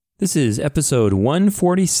This is episode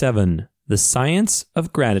 147, The Science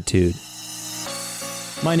of Gratitude.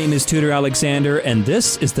 My name is Tudor Alexander, and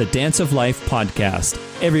this is the Dance of Life podcast.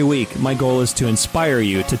 Every week, my goal is to inspire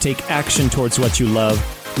you to take action towards what you love,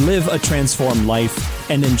 live a transformed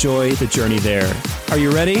life, and enjoy the journey there. Are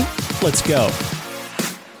you ready? Let's go.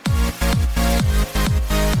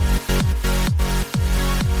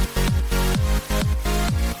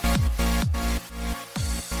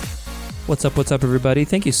 What's up, everybody?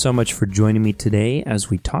 Thank you so much for joining me today as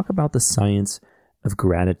we talk about the science of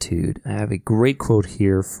gratitude. I have a great quote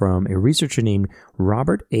here from a researcher named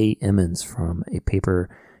Robert A. Emmons from a paper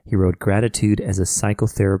he wrote, Gratitude as a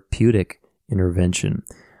Psychotherapeutic Intervention.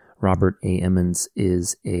 Robert A. Emmons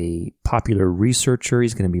is a popular researcher.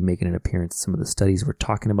 He's going to be making an appearance in some of the studies we're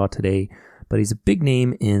talking about today, but he's a big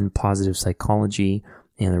name in positive psychology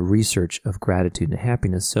and the research of gratitude and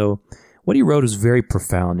happiness. So what he wrote is very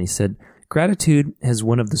profound. He said, gratitude has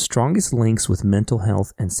one of the strongest links with mental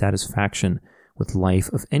health and satisfaction with life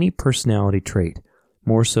of any personality trait,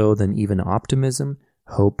 more so than even optimism,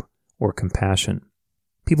 hope, or compassion.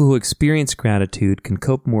 People who experience gratitude can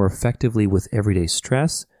cope more effectively with everyday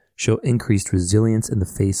stress, show increased resilience in the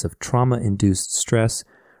face of trauma-induced stress,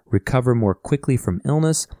 recover more quickly from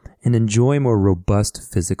illness, and enjoy more robust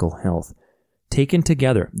physical health. Taken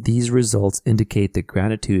together, these results indicate that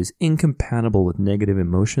gratitude is incompatible with negative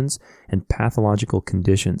emotions and pathological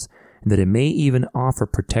conditions, and that it may even offer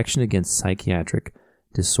protection against psychiatric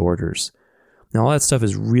disorders. Now, all that stuff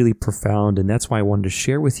is really profound, and that's why I wanted to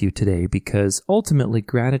share with you today, because ultimately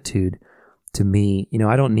gratitude, to me,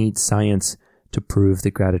 I don't need science to prove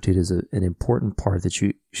that gratitude is an important part that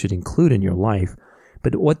you should include in your life,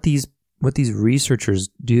 but what these researchers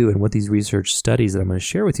do and what these research studies that I'm going to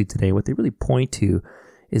share with you today, what they really point to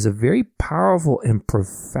is a very powerful and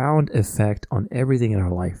profound effect on everything in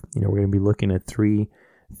our life. We're going to be looking at three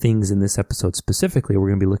things in this episode specifically. We're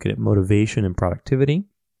going to be looking at motivation and productivity.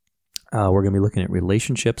 We're going to be looking at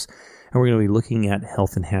relationships, and we're going to be looking at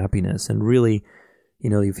health and happiness. And really,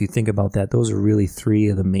 if you think about that, those are really three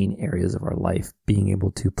of the main areas of our life: being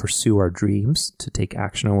able to pursue our dreams, to take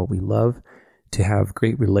action on what we love, to have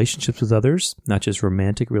great relationships with others, not just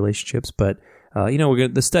romantic relationships, but,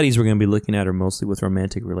 the studies we're going to be looking at are mostly with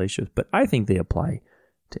romantic relationships, but I think they apply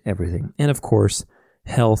to everything. And of course,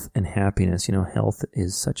 health and happiness. Health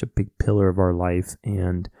is such a big pillar of our life,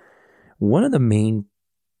 and one of the main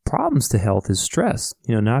problems to health is stress.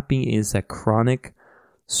 Is that chronic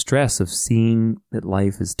stress of seeing that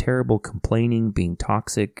life is terrible, complaining, being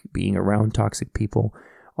toxic, being around toxic people.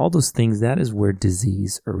 All those things, that is where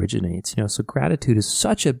disease originates. So gratitude is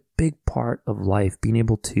such a big part of life, being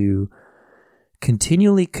able to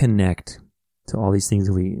continually connect to all these things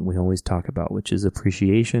that we always talk about, which is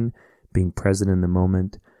appreciation, being present in the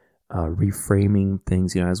moment, reframing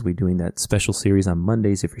things, as we're doing that special series on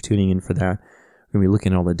Mondays. If you're tuning in for that, we're going to be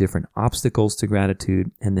looking at all the different obstacles to gratitude.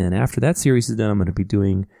 And then after that series is done, I'm going to be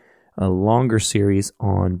doing a longer series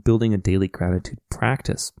on building a daily gratitude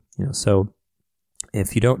practice. So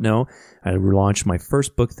if you don't know, I relaunched my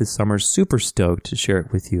first book this summer. Super stoked to share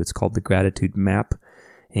it with you. It's called The Gratitude Map,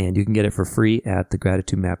 and you can get it for free at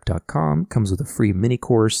thegratitudemap.com. Comes with a free mini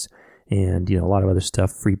course and a lot of other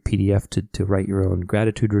stuff, free PDF to write your own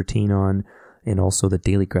gratitude routine on, and also the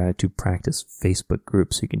Daily Gratitude Practice Facebook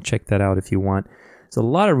group. So you can check that out if you want. There's a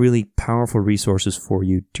lot of really powerful resources for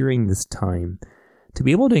you during this time to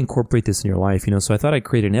be able to incorporate this in your life. So I thought I'd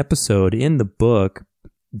create an episode in the book.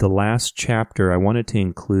 The last chapter, I wanted to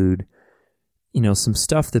include, some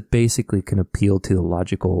stuff that basically can appeal to the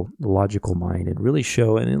logical mind and really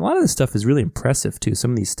show. And a lot of this stuff is really impressive too.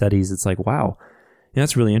 Some of these studies, it's like, wow,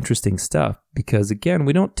 that's really interesting stuff. Because again,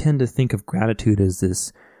 we don't tend to think of gratitude as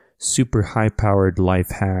this super high-powered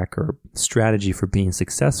life hack or strategy for being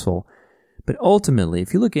successful. But ultimately,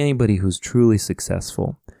 if you look at anybody who's truly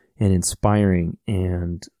successful and inspiring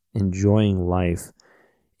and enjoying life,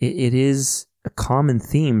 it is a common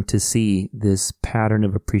theme to see this pattern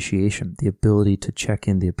of appreciation, the ability to check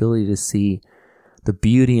in, the ability to see the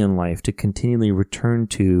beauty in life, to continually return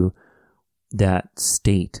to that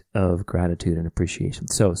state of gratitude and appreciation.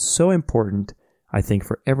 So important, I think,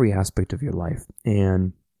 for every aspect of your life.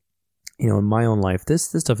 And, in my own life,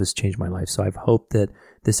 this stuff has changed my life. So I've hoped that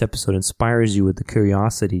this episode inspires you with the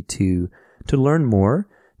curiosity to learn more,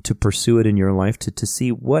 to pursue it in your life, to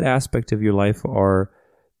see what aspect of your life are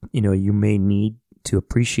you may need to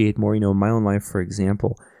appreciate more. In my own life, for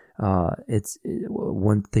example, it's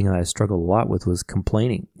one thing that I struggled a lot with was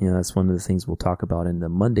complaining. That's one of the things we'll talk about in the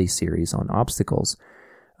Monday series on obstacles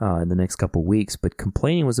in the next couple of weeks. But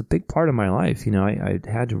complaining was a big part of my life. I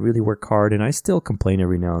had to really work hard, and I still complain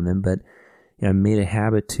every now and then. But I made a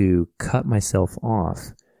habit to cut myself off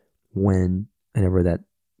whenever that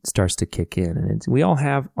starts to kick in. And we all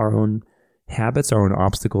have our own habits, our own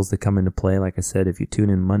obstacles that come into play. Like I said, if you tune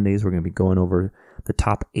in Mondays, we're going to be going over the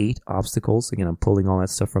top 8 obstacles. Again, I'm pulling all that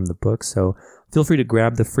stuff from the book. So feel free to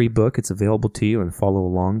grab the free book. It's available to you and follow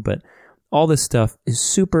along. But all this stuff is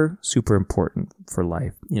super, super important for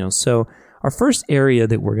life. So our first area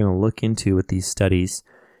that we're going to look into with these studies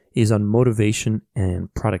is on motivation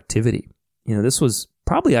and productivity. This was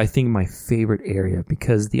probably, I think, my favorite area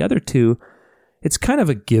because the other two, it's kind of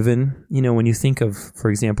a given. When you think of, for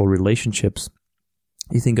example, relationships,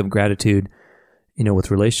 you think of gratitude,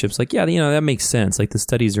 with relationships, like, yeah, that makes sense. Like the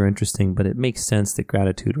studies are interesting, but it makes sense that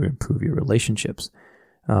gratitude would improve your relationships.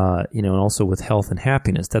 And also with health and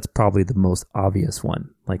happiness, that's probably the most obvious one.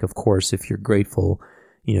 Like, of course, if you're grateful,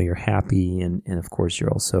 you're happy, and of course, it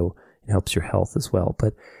helps your health as well.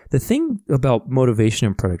 But the thing about motivation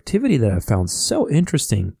and productivity that I found so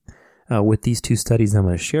interesting with these two studies I'm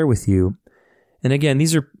going to share with you, and again,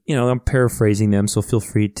 these are, I'm paraphrasing them, so feel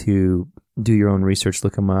free to do your own research,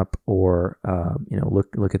 look them up, or,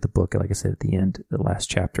 look at the book. Like I said, at the end, the last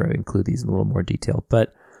chapter, I include these in a little more detail.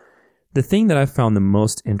 But the thing that I found the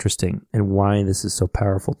most interesting and why this is so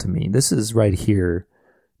powerful to me, this is right here,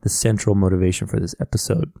 the central motivation for this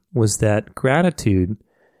episode, was that gratitude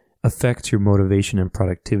affects your motivation and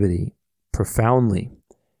productivity profoundly.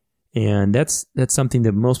 And that's something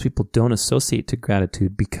that most people don't associate to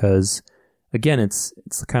gratitude because, again, it's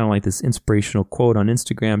kind of like this inspirational quote on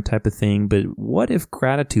Instagram type of thing. But what if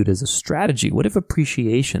gratitude as a strategy, what if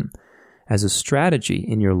appreciation as a strategy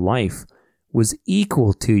in your life was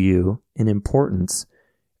equal to you in importance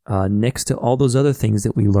next to all those other things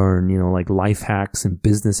that we learn, like life hacks and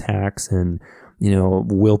business hacks and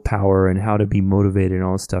willpower and how to be motivated and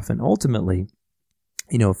all this stuff. And ultimately,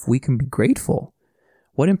 if we can be grateful,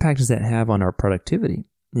 what impact does that have on our productivity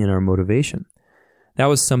and our motivation? That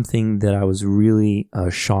was something that I was really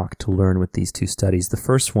shocked to learn with these two studies. The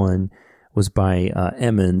first one was by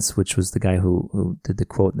Emmons, which was the guy who did the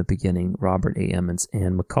quote in the beginning, Robert A. Emmons,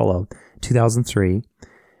 and McCullough, 2003.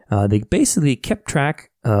 They basically kept track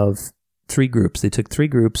of 3 groups. They took 3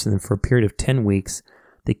 groups, and then for a period of 10 weeks,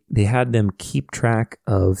 they had them keep track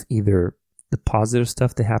of either the positive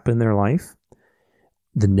stuff that happened in their life,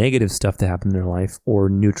 the negative stuff that happened in their life, or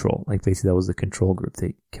neutral. Like basically that was the control group.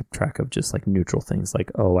 They kept track of just like neutral things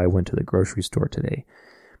like, oh, I went to the grocery store today.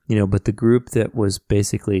 But the group that was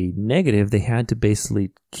basically negative, they had to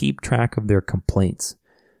basically keep track of their complaints.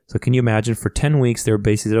 So can you imagine for 10 weeks, they were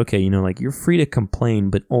basically, okay, you're free to complain,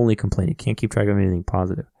 but only complain. You can't keep track of anything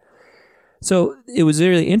positive. So it was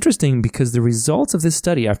really interesting because the results of this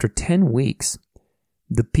study after 10 weeks,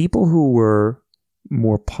 the people who were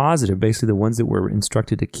more positive, basically the ones that were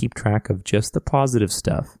instructed to keep track of just the positive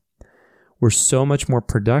stuff, were so much more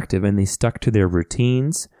productive, and they stuck to their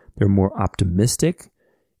routines. They're more optimistic,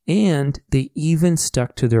 and they even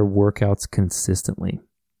stuck to their workouts consistently,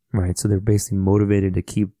 right? So they're basically motivated to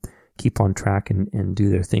keep on track and do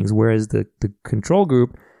their things. Whereas the control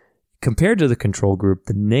group, compared to the control group,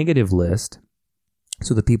 the negative list,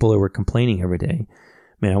 so the people that were complaining every day,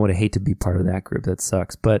 man, I would hate to be part of that group. That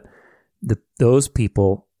sucks. But those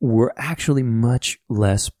people were actually much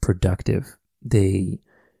less productive. They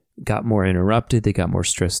got more interrupted. They got more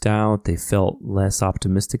stressed out. They felt less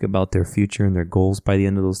optimistic about their future and their goals by the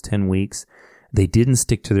end of those 10 weeks. They didn't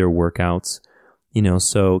stick to their workouts.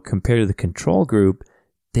 So compared to the control group,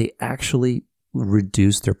 they actually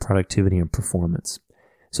reduced their productivity and performance.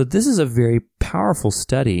 So this is a very powerful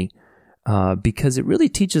study because it really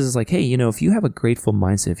teaches us like, hey, if you have a grateful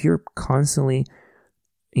mindset, if you're constantly,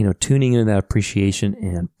 tuning into that appreciation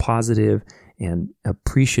and positive and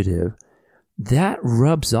appreciative, that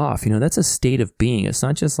rubs off. That's a state of being. It's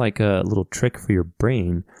not just like a little trick for your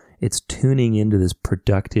brain. It's tuning into this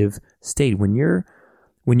productive state. When you're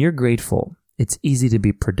grateful, it's easy to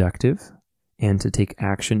be productive and to take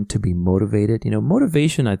action, to be motivated.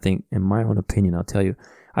 Motivation, I think, in my own opinion, I'll tell you,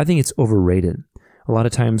 I think it's overrated. A lot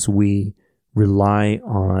of times we rely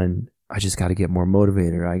on, I just got to get more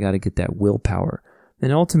motivated, or I got to get that willpower.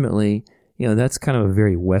 And ultimately, that's kind of a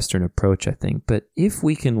very Western approach, I think. But if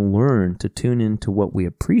we can learn to tune into what we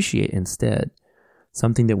appreciate instead,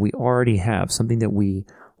 something that we already have, something that we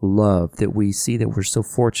love, that we see that we're so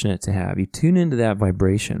fortunate to have, you tune into that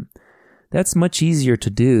vibration. That's much easier to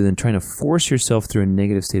do than trying to force yourself through a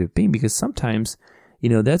negative state of being, because sometimes,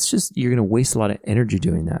 that's just, you're going to waste a lot of energy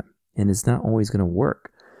doing that, and it's not always going to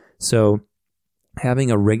work. So having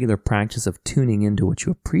a regular practice of tuning into what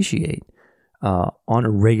you appreciate on a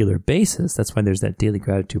regular basis, that's why there's that Daily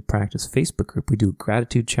Gratitude Practice Facebook group. We do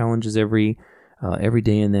gratitude challenges every every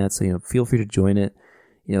day in that. So, feel free to join it.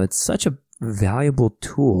 It's such a valuable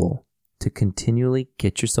tool to continually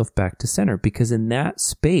get yourself back to center, because in that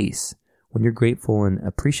space, when you're grateful and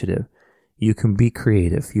appreciative, you can be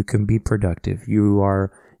creative, you can be productive, you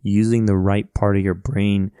are using the right part of your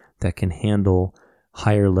brain that can handle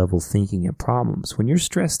higher level thinking and problems. When you're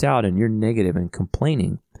stressed out and you're negative and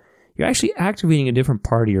complaining, you're actually activating a different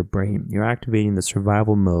part of your brain. You're activating the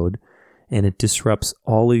survival mode, and it disrupts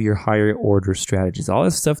all of your higher order strategies. All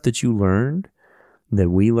the stuff that you learned, that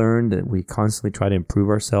we constantly try to improve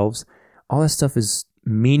ourselves, all that stuff is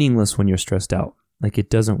meaningless when you're stressed out. Like, it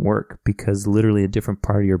doesn't work because literally a different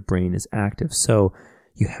part of your brain is active. So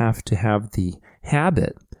you have to have the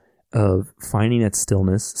habit of finding that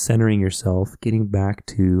stillness, centering yourself, getting back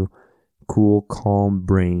to cool, calm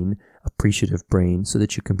brain, appreciative brain, so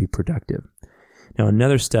that you can be productive. Now,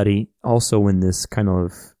 another study also in this kind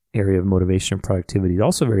of area of motivation and productivity is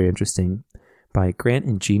also very interesting, by Grant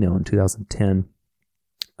and Gino in 2010.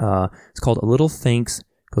 It's called A Little Thanks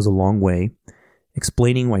Goes a Long Way,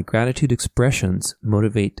 explaining why gratitude expressions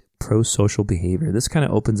motivate pro-social behavior. This kind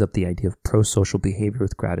of opens up the idea of pro-social behavior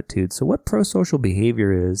with gratitude. So what pro-social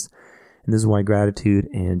behavior is, and this is why gratitude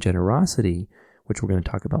and generosity, which we're going to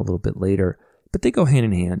talk about a little bit later, but they go hand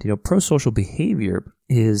in hand. Pro-social behavior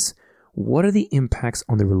is, what are the impacts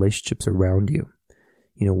on the relationships around you?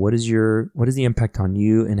 What is the impact on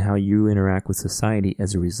you and how you interact with society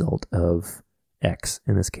as a result of X?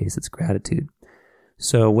 In this case, it's gratitude.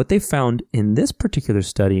 So what they found in this particular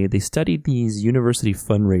study, they studied these university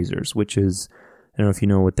fundraisers, which is, I don't know if you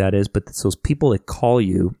know what that is, but it's those people that call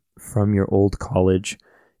you from your old college.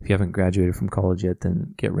 If you haven't graduated from college yet,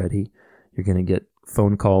 then get ready. You're going to get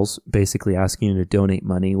phone calls basically asking you to donate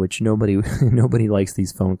money, which nobody likes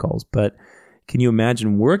these phone calls. But can you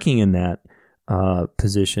imagine working in that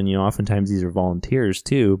position? Oftentimes these are volunteers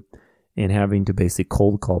too, and having to basically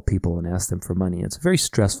cold call people and ask them for money. It's a very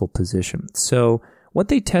stressful position. So what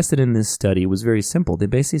they tested in this study was very simple. They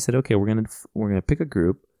basically said, okay, we're gonna pick a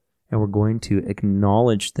group, and we're going to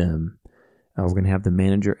acknowledge them. We're going to have the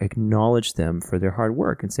manager acknowledge them for their hard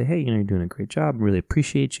work and say, hey, you're doing a great job. I really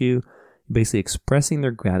appreciate you. Basically expressing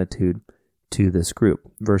their gratitude to this group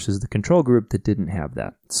versus the control group that didn't have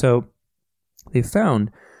that. So they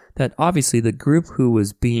found that obviously the group who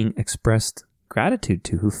was being expressed gratitude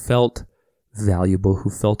to, who felt valuable, who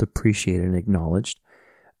felt appreciated and acknowledged,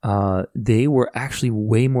 they were actually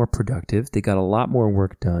way more productive. They got a lot more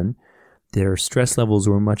work done. Their stress levels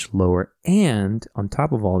were much lower. And on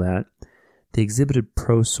top of all that, they exhibited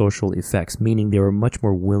pro-social effects, meaning they were much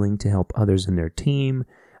more willing to help others in their team,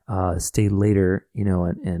 stay later,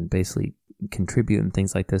 and basically contribute and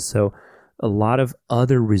things like this. So a lot of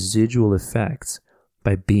other residual effects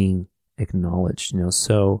by being acknowledged,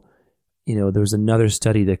 So, there was another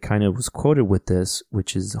study that kind of was quoted with this,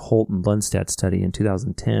 which is Holt and Lundstad study in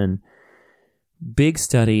 2010. Big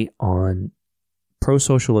study on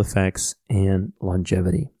pro-social effects and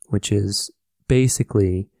longevity, which is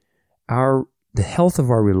basically the health of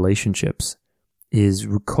our relationships is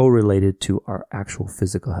correlated to our actual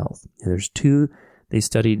physical health. And there's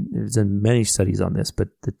done many studies on this, but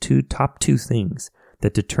the top two things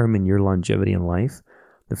that determine your longevity in life,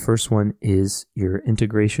 the first one is your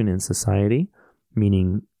integration in society,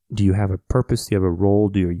 meaning, do you have a purpose? Do you have a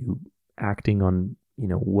role? Are you acting on,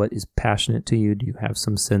 what is passionate to you? Do you have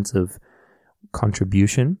some sense of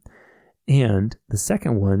contribution? And the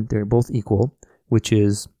second one, they're both equal, which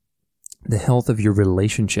is the health of your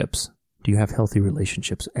relationships. Do you have healthy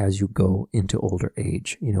relationships as you go into older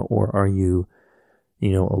age? Or are you,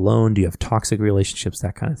 alone? Do you have toxic relationships?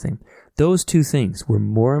 That kind of thing. Those two things were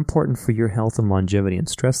more important for your health and longevity and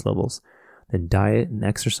stress levels than diet and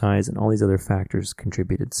exercise and all these other factors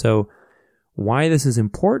contributed. So why this is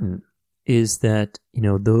important is that,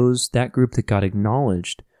 that group that got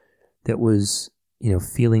acknowledged, that was,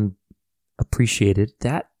 feeling appreciated,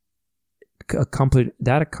 that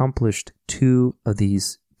accomplished two of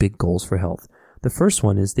these big goals for health. The first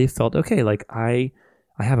one is they felt, okay, like I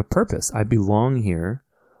have a purpose. I belong here,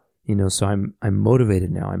 so I'm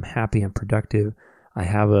motivated now. I'm happy. I'm productive. I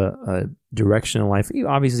have a direction in life.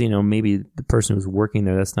 Obviously, maybe the person who's working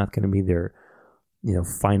there, that's not going to be their,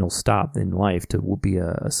 final stop in life to be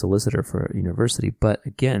a solicitor for a university. But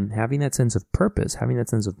again, having that sense of purpose, having that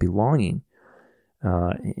sense of belonging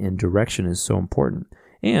and direction is so important.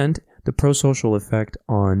 And the pro-social effect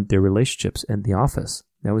on their relationships and the office.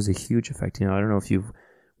 That was a huge effect. I don't know if you've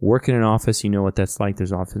worked in an office, you know what that's like.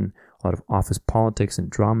 There's often a lot of office politics and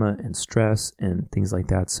drama and stress and things like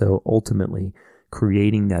that. So ultimately,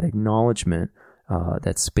 creating that acknowledgement,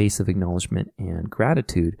 that space of acknowledgement and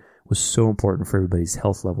gratitude was so important for everybody's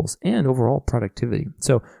health levels and overall productivity.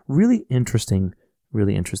 So really interesting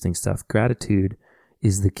stuff. Gratitude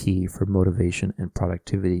is the key for motivation and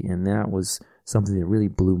productivity. And that was something that really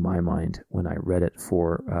blew my mind when I read it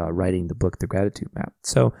for writing the book, The Gratitude Map.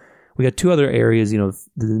 So we got two other areas. The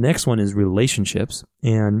next one is relationships.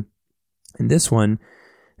 And in this one,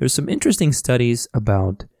 there's some interesting studies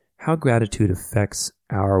about how gratitude affects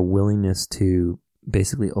our willingness to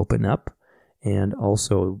basically open up, and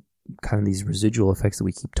also kind of these residual effects that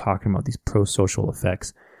we keep talking about, these pro-social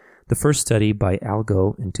effects. The first study by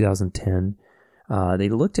Algo in 2010, they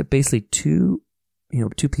looked at basically two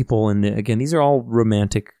people, and again, these are all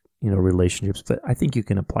romantic, relationships, but I think you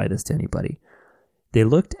can apply this to anybody. They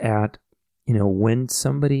looked at, when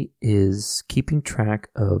somebody is keeping track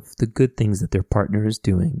of the good things that their partner is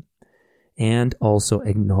doing and also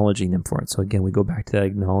acknowledging them for it. So again, we go back to that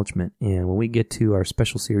acknowledgement. And when we get to our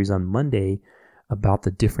special series on Monday about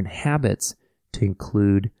the different habits to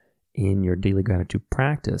include in your daily gratitude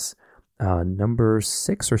practice, number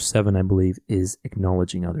 6 or 7, I believe, is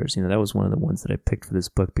acknowledging others. That was one of the ones that I picked for this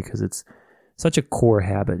book because it's such a core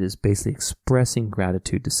habit, is basically expressing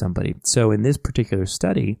gratitude to somebody. So in this particular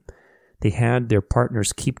study, they had their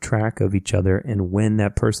partners keep track of each other and when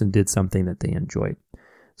that person did something that they enjoyed.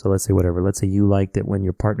 So let's say you like that when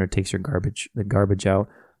your partner takes the garbage out,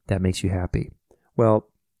 that makes you happy. Well,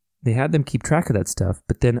 they had them keep track of that stuff,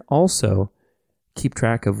 but then also keep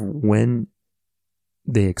track of when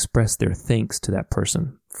they express their thanks to that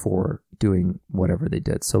person for doing whatever they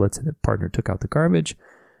did. So let's say the partner took out the garbage.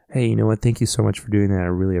 Hey, you know what? Thank you so much for doing that. I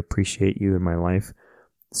really appreciate you in my life,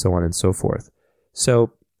 so on and so forth.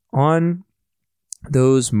 So on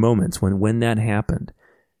those moments when that happened,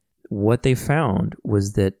 what they found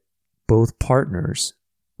was that both partners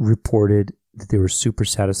reported that they were super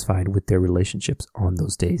satisfied with their relationships on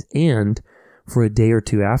those days and for a day or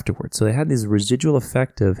two afterwards. So they had this residual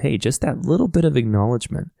effect of, hey, just that little bit of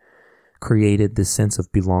acknowledgement created this sense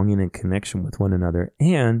of belonging and connection with one another,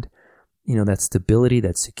 and that stability,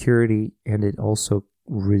 that security, and it also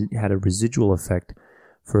had a residual effect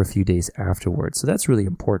for a few days afterwards. So that's really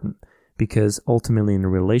important, because ultimately in a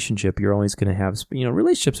relationship, you're always going to have,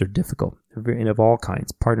 relationships are difficult, and of all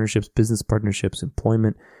kinds, partnerships, business partnerships,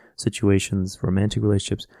 employment situations, romantic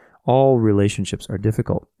relationships, all relationships are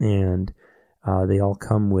difficult, and they all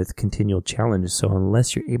come with continual challenges. So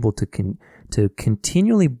unless you're able to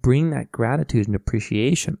continually bring that gratitude and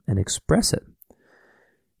appreciation and express it,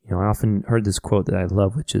 I often heard this quote that I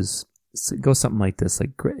love, which is, it goes something like this, like,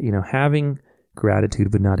 having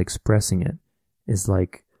gratitude but not expressing it is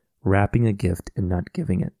like wrapping a gift and not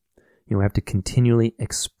giving it. We have to continually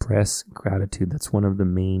express gratitude. That's one of the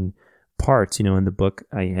main parts. In the book,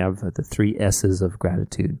 I have the 3 S's of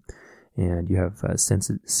gratitude, and you have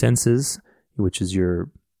senses, which is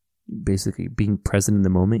your basically being present in the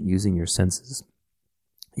moment using your senses.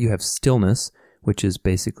 You have stillness, which is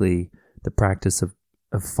basically the practice of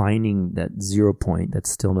finding that 0 point, that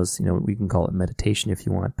stillness. We can call it meditation if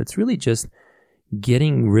you want, but it's really just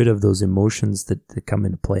getting rid of those emotions that come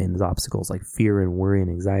into play and those obstacles like fear and worry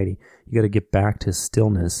and anxiety. You got to get back to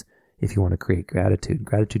stillness if you want to create gratitude.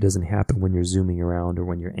 Gratitude doesn't happen when you're zooming around or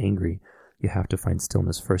when you're angry. You have to find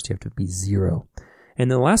stillness first. You have to be 0.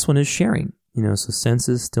 And the last one is sharing. So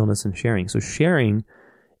senses, stillness, and sharing. So sharing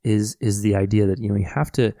is the idea that, you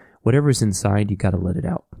have to, whatever's inside, you got to let it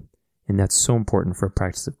out. And that's so important for a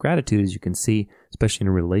practice of gratitude. As you can see, especially in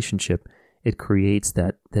a relationship, it creates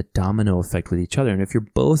that domino effect with each other. And if you're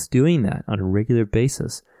both doing that on a regular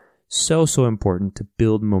basis, so important to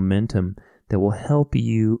build momentum that will help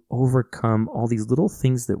you overcome all these little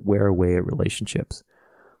things that wear away at relationships.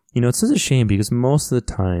 It's such a shame, because most of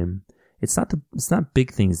the time, it's not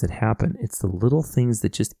big things that happen. It's the little things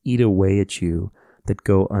that just eat away at you that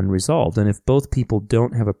go unresolved. And if both people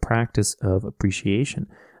don't have a practice of appreciation,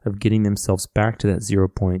 of getting themselves back to that 0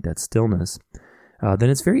 point, that stillness,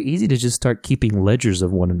 then it's very easy to just start keeping ledgers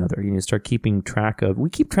of one another. Start keeping track of, we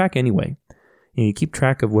keep track anyway. You keep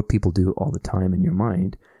track of what people do all the time in your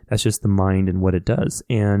mind. That's just the mind and what it does.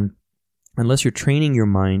 And unless you're training your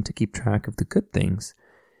mind to keep track of the good things,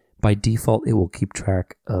 by default, it will keep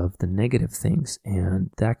track of the negative things.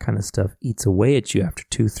 And that kind of stuff eats away at you after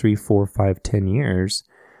 2, 3, 4, 5, 10 years.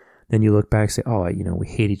 Then you look back and say, oh, we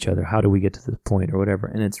hate each other. How do we get to this point or whatever?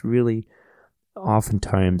 And it's really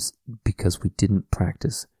oftentimes because we didn't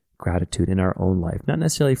practice gratitude in our own life. Not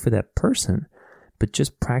necessarily for that person, but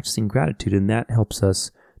just practicing gratitude. And that helps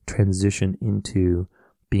us transition into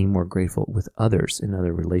being more grateful with others in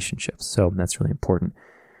other relationships. So that's really important.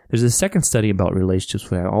 There's a second study about relationships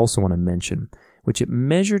which I also want to mention, which it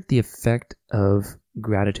measured the effect of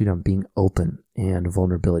gratitude on being open. and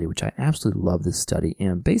vulnerability, which I absolutely love this study.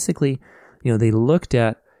 And basically, they looked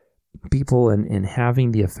at people and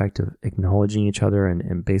having the effect of acknowledging each other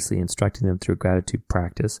and basically instructing them through gratitude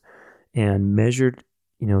practice, and measured,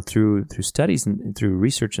 through studies and through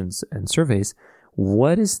research and surveys,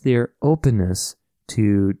 what is their openness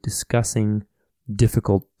to discussing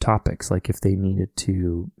difficult topics, like if they needed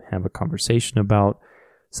to have a conversation about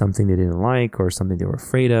something they didn't like or something they were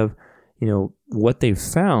afraid of. What they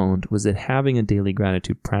found was that having a daily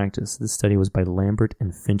gratitude practice, this study was by Lambert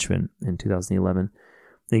and Finchman in 2011.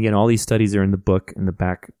 And again, all these studies are in the book in the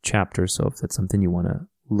back chapter, so if that's something you want to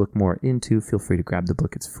look more into, feel free to grab the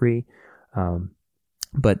book. It's free.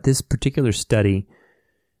 But this particular study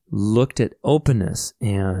looked at openness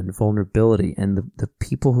and vulnerability, and the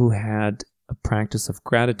people who had a practice of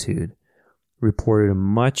gratitude reported a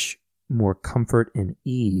much more comfort and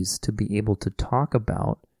ease to be able to talk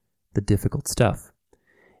about the difficult stuff.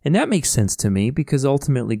 And that makes sense to me, because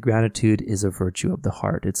ultimately gratitude is a virtue of the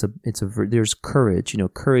heart. There's courage.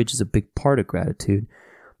 Courage is a big part of gratitude,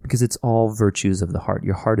 because it's all virtues of the heart.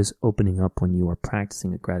 Your heart is opening up when you are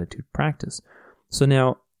practicing a gratitude practice. So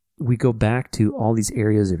now we go back to all these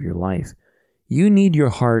areas of your life. You need your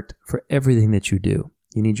heart for everything that you do.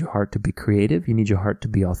 You need your heart to be creative. You need your heart to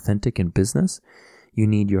be authentic in business. You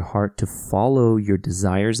need your heart to follow your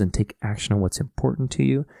desires and take action on what's important to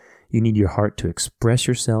you. You need your heart to express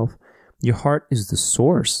yourself. Your heart is the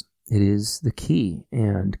source. It is the key.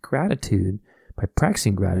 And gratitude, by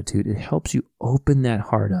practicing gratitude, it helps you open that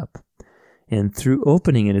heart up. And through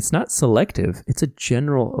opening it, it's not selective, it's a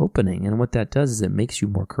general opening. And what that does is it makes you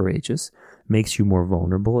more courageous, makes you more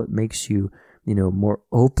vulnerable. It makes you, more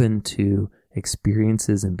open to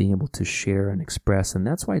experiences and being able to share and express. And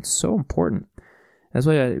that's why it's so important. That's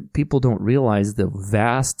why people don't realize the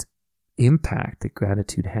vast impact that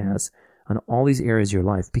gratitude has on all these areas of your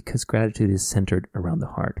life, because gratitude is centered around the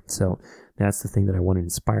heart. So that's the thing that I want to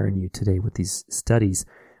inspire in you today with these studies.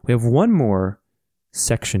 We have one more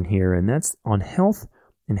section here, and that's on health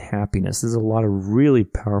and happiness. There's a lot of really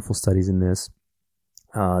powerful studies in this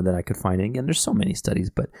that I could find. And again, there's so many studies,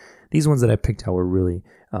 but these ones that I picked out were really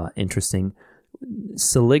interesting.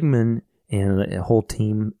 Seligman and a whole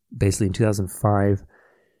team, basically in 2005,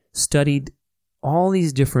 studied all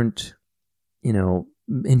these different,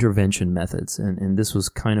 intervention methods. And this was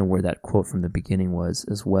kind of where that quote from the beginning was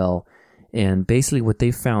as well. And basically what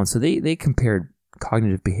they found, so they compared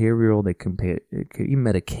cognitive behavioral, they compared even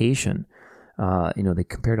medication, they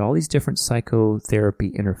compared all these different psychotherapy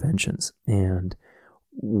interventions. And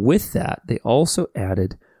with that, they also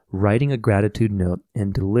added writing a gratitude note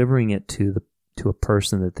and delivering it to a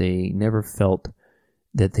person that they never felt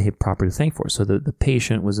that they had properly thanked for. So the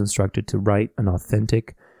patient was instructed to write an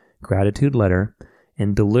authentic gratitude letter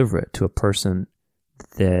and deliver it to a person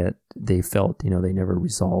that they felt, they never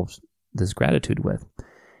resolved this gratitude with.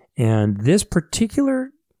 And this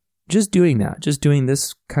particular, just doing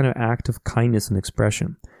this kind of act of kindness and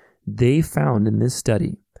expression, they found in this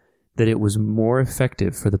study that it was more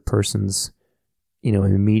effective for the person's,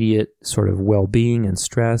 immediate sort of well-being and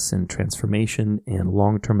stress and transformation and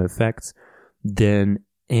long-term effects than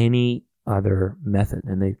any other method.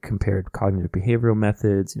 And they compared cognitive behavioral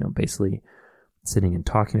methods, basically sitting and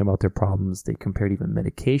talking about their problems. They compared even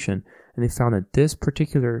medication, and they found that this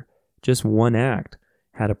particular, just one act,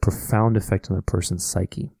 had a profound effect on the person's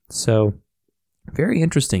psyche. So very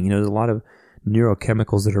interesting. There's a lot of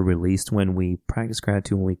neurochemicals that are released when we practice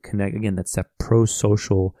gratitude, when we connect. Again, that's that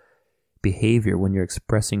pro-social behavior. When you're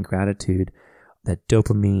expressing gratitude, that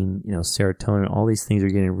dopamine, serotonin, all these things are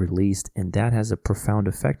getting released, and that has a profound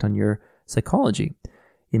effect on your psychology.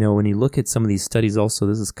 When you look at some of these studies also,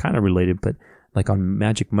 this is kind of related, but like on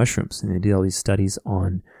magic mushrooms, and they did all these studies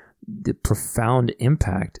on the profound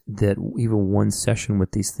impact that even one session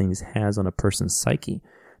with these things has on a person's psyche,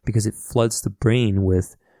 because it floods the brain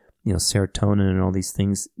with, serotonin and all these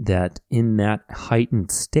things that in that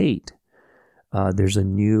heightened state, there's a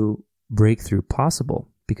new breakthrough possible,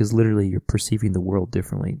 because literally you're perceiving the world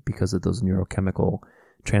differently because of those neurochemical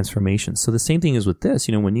transformations. So the same thing is with this,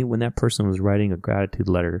 when that person was writing a gratitude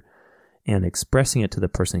letter and expressing it to the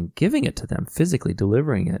person, giving it to them, physically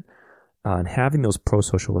delivering it, and having those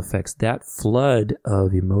pro-social effects, that flood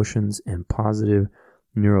of emotions and positive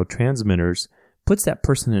neurotransmitters puts that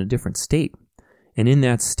person in a different state. And in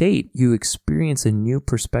that state, you experience a new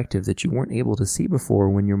perspective that you weren't able to see before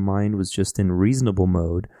when your mind was just in reasonable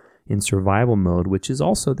mode, in survival mode, which is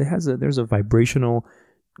also, there's a vibrational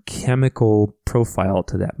chemical profile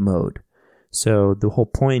to that mode. So the whole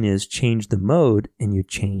point is change the mode and you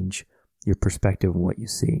change your perspective of what you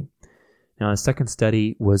see. Now, the second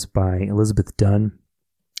study was by Elizabeth Dunn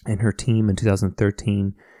and her team in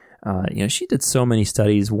 2013. She did so many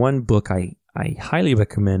studies. One book I highly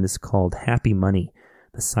recommend is called Happy Money: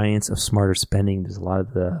 The Science of Smarter Spending. There's a lot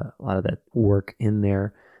of that work in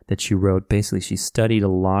there that she wrote. Basically, she studied a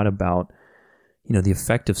lot about, the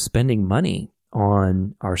effect of spending money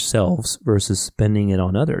on ourselves versus spending it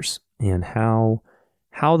on others, and how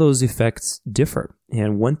those effects differ.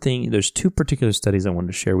 And one thing, there's two particular studies I wanted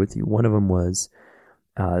to share with you. One of them was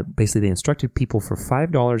basically they instructed people for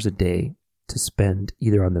 $5 a day to spend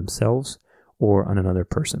either on themselves or on another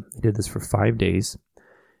person. They did this for 5 days.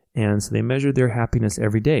 And so they measured their happiness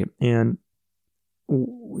every day. And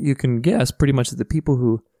you can guess pretty much that the people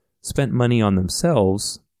who spent money on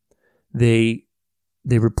themselves, they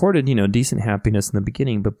reported, decent happiness in the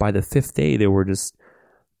beginning, but by the 5th day,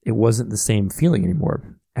 it wasn't the same feeling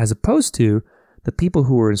anymore. As opposed to the people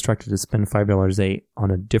who were instructed to spend $5 a day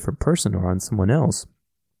on a different person or on someone else,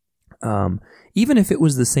 even if it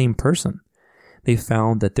was the same person, they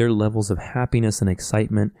found that their levels of happiness and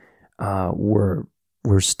excitement were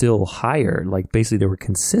still higher. Like basically they were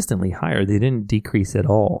consistently higher. They didn't decrease at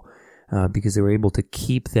all because they were able to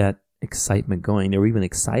keep that excitement going. They were even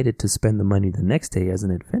excited to spend the money the next day as an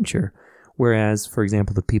adventure. Whereas, for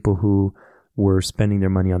example, the people who were spending their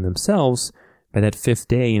money on themselves, by that 5th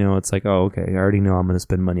day, it's like, oh, okay, I already know I'm going to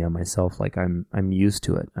spend money on myself. Like I'm used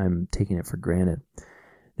to it. I'm taking it for granted.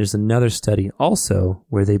 There's another study also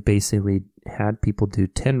where they basically had people do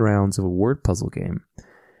 10 rounds of a word puzzle game.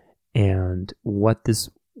 And what this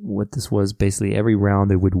was, basically every round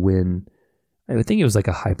they would win, I think it was like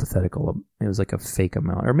a hypothetical, it was like a fake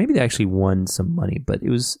amount, or maybe they actually won some money, but it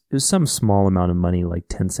was some small amount of money, like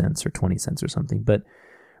 10 cents or 20 cents or something. But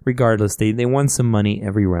regardless, they won some money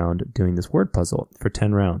every round doing this word puzzle for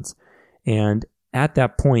 10 rounds. And at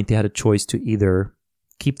that point, they had a choice to either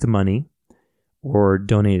keep the money or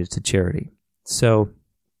donate it to charity. So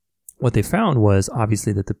what they found was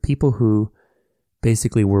obviously that the people who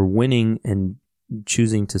basically were winning and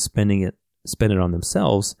choosing to spend it on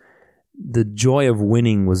themselves, the joy of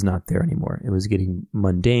winning was not there anymore. It was getting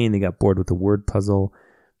mundane. They got bored with the word puzzle.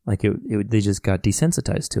 Like they just got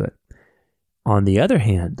desensitized to it. On the other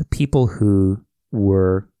hand, the people who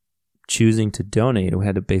were choosing to donate, who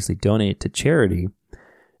had to basically donate to charity,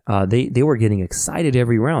 they were getting excited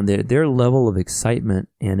every round. Their level of excitement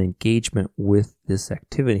and engagement with this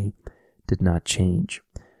activity did not change.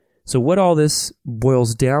 So what all this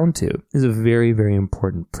boils down to is a very, very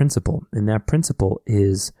important principle, and that principle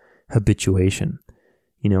is habituation.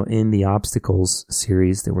 In the obstacles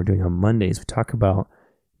series that we're doing on Mondays, we talk about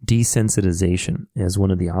desensitization as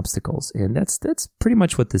one of the obstacles, and that's pretty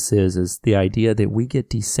much what this is the idea that we get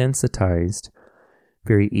desensitized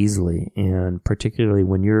very easily, and particularly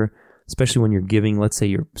especially when you're giving, let's say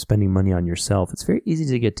you're spending money on yourself, it's very easy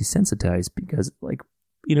to get desensitized because,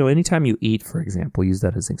 anytime you eat, for example, use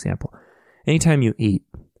that as an example. Anytime you eat,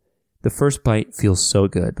 the first bite feels so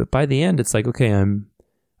good, but by the end, it's like, okay,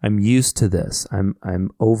 I'm used to this. I'm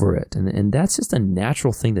over it. And that's just a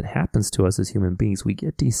natural thing that happens to us as human beings. We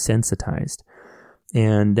get desensitized.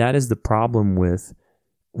 And that is the problem with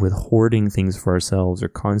hoarding things for ourselves or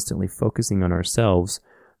constantly focusing on ourselves.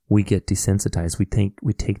 We get desensitized.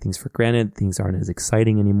 We take things for granted. Things aren't as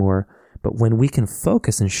exciting anymore. But when we can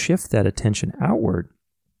focus and shift that attention outward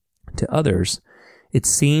to others, it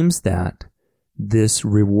seems that this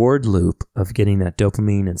reward loop of getting that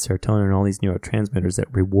dopamine and serotonin and all these neurotransmitters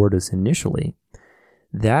that reward us initially,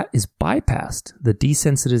 that is bypassed. The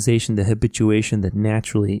desensitization, the habituation that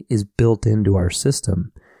naturally is built into our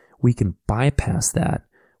system, we can bypass that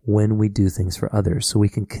when we do things for others. So we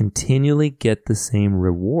can continually get the same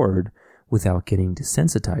reward without getting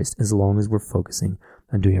desensitized as long as we're focusing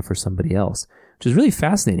on doing it for somebody else, which is really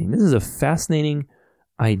fascinating. This is a fascinating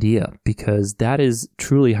idea because that is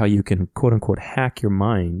truly how you can quote unquote hack your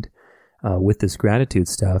mind with this gratitude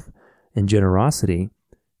stuff and generosity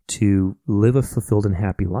to live a fulfilled and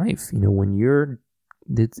happy life. When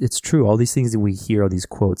it's true, all these things that we hear, all these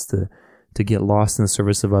quotes, to get lost in the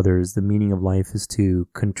service of others, the meaning of life is to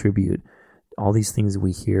contribute, all these things that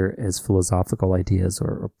we hear as philosophical ideas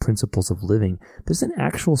or principles of living, there's an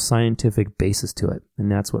actual scientific basis to it.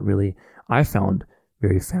 And that's what really I found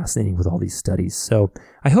very fascinating with all these studies. So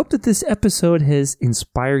I hope that this episode has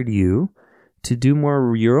inspired you to do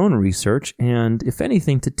more your own research and, if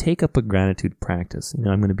anything, to take up a gratitude practice.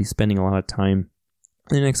 I'm going to be spending a lot of time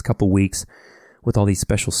in the next couple weeks with all these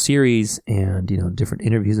special series and, different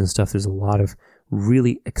interviews and stuff. There's a lot of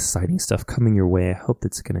really exciting stuff coming your way. I hope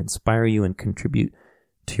that's going to inspire you and contribute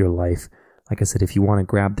to your life. Like I said, if you want to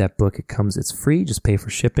grab that book, it's free. Just pay for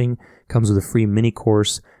shipping. It comes with a free mini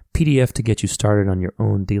course, PDF to get you started on your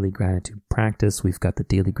own daily gratitude practice. We've got the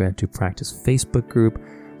Daily Gratitude Practice Facebook group.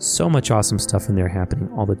 So much awesome stuff in there happening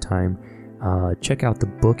all the time. Check out the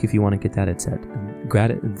book if you want to get that. It's at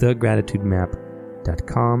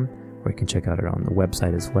thegratitudemap.com, or you can check out it on the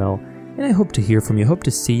website as well. And I hope to hear from you. Hope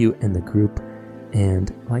to see you in the group.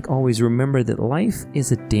 And like always, remember that life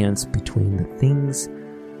is a dance between the things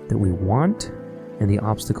that we want and the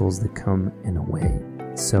obstacles that come in a way.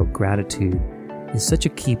 So gratitude is such a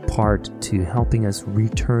key part to helping us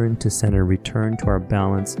return to center, return to our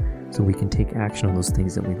balance, so we can take action on those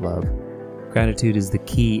things that we love. Gratitude is the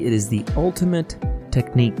key. It is the ultimate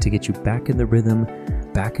technique to get you back in the rhythm,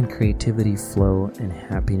 back in creativity, flow, and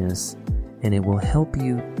happiness, and it will help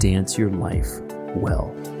you dance your life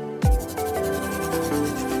well.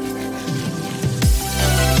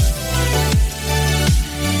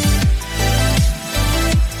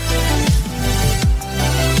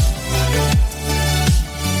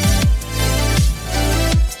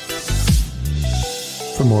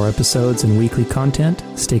 For more episodes and weekly content,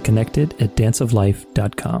 stay connected at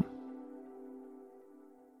danceoflife.com.